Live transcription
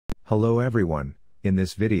Hello everyone, in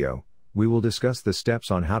this video, we will discuss the steps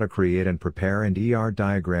on how to create and prepare an ER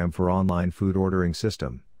diagram for online food ordering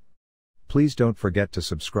system. Please don't forget to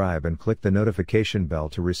subscribe and click the notification bell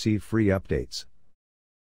to receive free updates.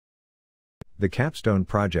 The Capstone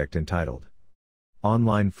project entitled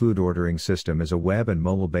Online Food Ordering System is a web and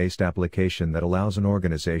mobile-based application that allows an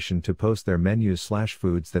organization to post their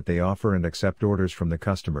menus/foods that they offer and accept orders from the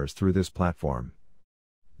customers through this platform.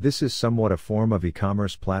 This is somewhat a form of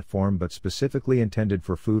e-commerce platform but specifically intended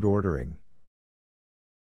for food ordering.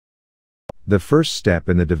 The first step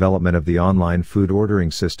in the development of the online food ordering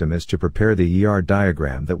system is to prepare the ER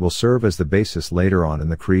diagram that will serve as the basis later on in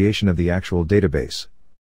the creation of the actual database.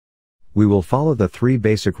 We will follow the three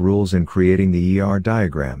basic rules in creating the ER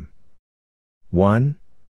diagram. 1.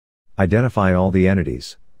 Identify all the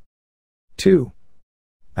entities. 2.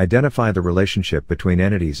 Identify the relationship between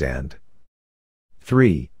entities and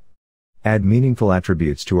 3. Add meaningful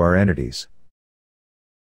attributes to our entities.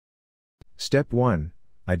 Step 1.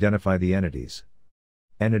 Identify the entities.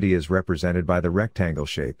 Entity is represented by the rectangle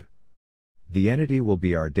shape. The entity will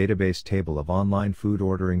be our database table of online food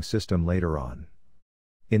ordering system later on.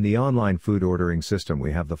 In the online food ordering system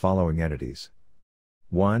we have the following entities.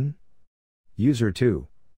 1. User 2.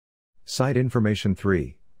 Site information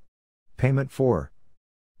 3. Payment 4.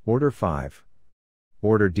 Order 5.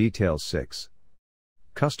 Order details 6.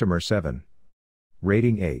 Customer 7.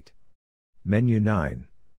 Rating 8. Menu 9.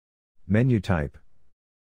 Menu type.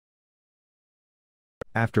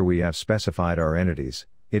 After we have specified our entities,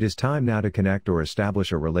 it is time now to connect or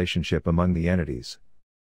establish a relationship among the entities.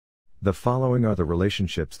 The following are the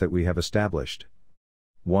relationships that we have established.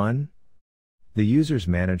 1. The users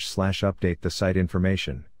manage/update the site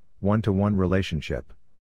information, one-to-one relationship.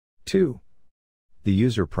 2. The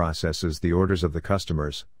user processes the orders of the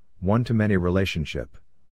customers, one-to-many relationship.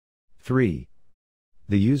 3.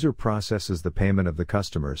 The user processes the payment of the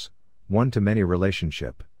customers, one-to-many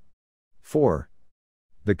relationship. 4.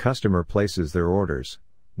 The customer places their orders,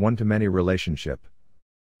 one-to-many relationship.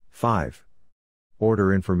 5.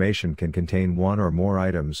 Order information can contain one or more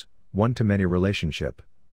items, one-to-many relationship.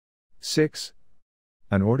 6.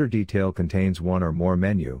 An order detail contains one or more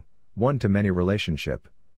menu, one-to-many relationship.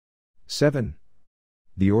 7.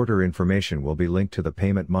 The order information will be linked to the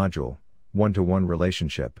payment module, one-to-one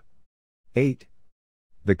relationship. 8.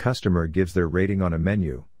 The customer gives their rating on a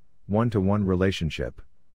menu, one-to-one relationship.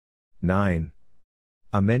 9.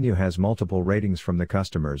 A menu has multiple ratings from the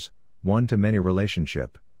customers, one-to-many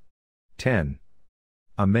relationship. 10.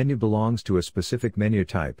 A menu belongs to a specific menu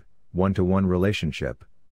type, one-to-one relationship.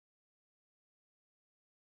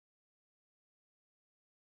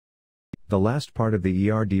 The last part of the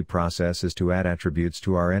ERD process is to add attributes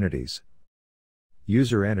to our entities.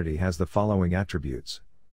 User entity has the following attributes.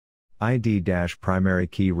 ID-primary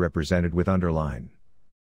key represented with underline.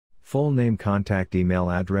 Full name, contact, email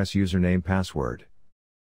address, username, password.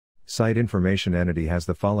 Site information entity has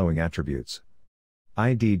the following attributes.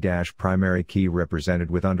 ID-primary key represented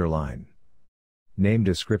with underline. Name,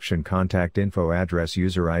 description, contact info, address,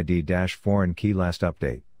 user ID-foreign key, last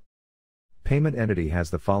update. Payment entity has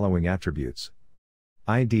the following attributes.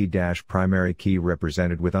 ID-primary key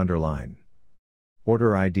represented with underline.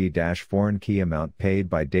 Order ID-foreign key, amount paid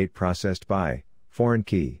by, date processed by, foreign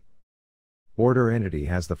key. Order entity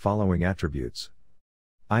has the following attributes.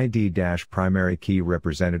 ID-primary key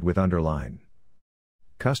represented with underline.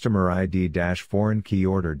 Customer ID-foreign key,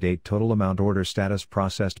 order date, total amount, order status,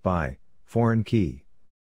 processed by, foreign key.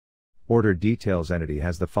 Order details entity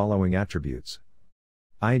has the following attributes.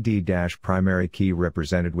 ID-primary key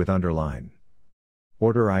represented with underline.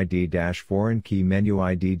 Order ID-foreign key, menu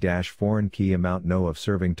ID-foreign key, amount no of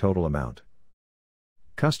serving, total amount.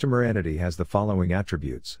 Customer entity has the following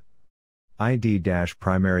attributes.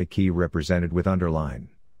 ID-primary key represented with underline.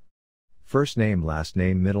 First name, last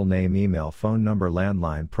name, middle name, email, phone number,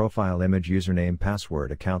 landline, profile image, username,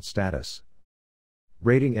 password, account status.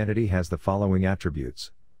 Rating entity has the following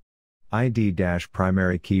attributes.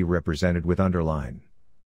 ID-primary key represented with underline.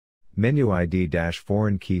 Menu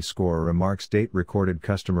ID-foreign key, score, remarks, date recorded,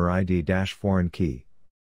 customer ID-foreign key.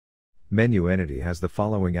 Menu entity has the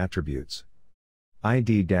following attributes.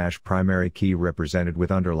 ID-primary key represented with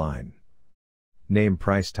underline. Name,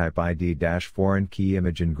 price, type, ID-foreign key,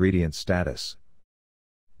 image, ingredient, status.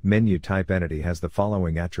 Menu type entity has the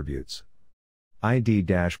following attributes.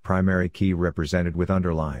 ID-primary key represented with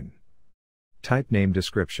underline. Type, name,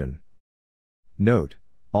 description. Note: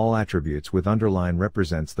 all attributes with underline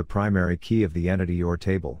represents the primary key of the entity or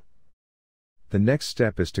table. The next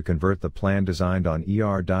step is to convert the plan designed on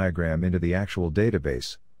ER diagram into the actual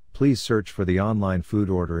database. Please search for the online food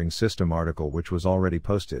ordering system article which was already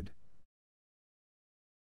posted.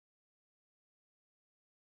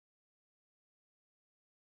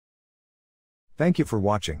 Thank you for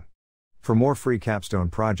watching. For more free Capstone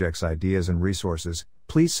projects, ideas, and resources,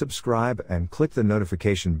 please subscribe and click the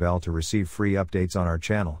notification bell to receive free updates on our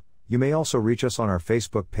channel. You may also reach us on our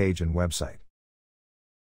Facebook page and website.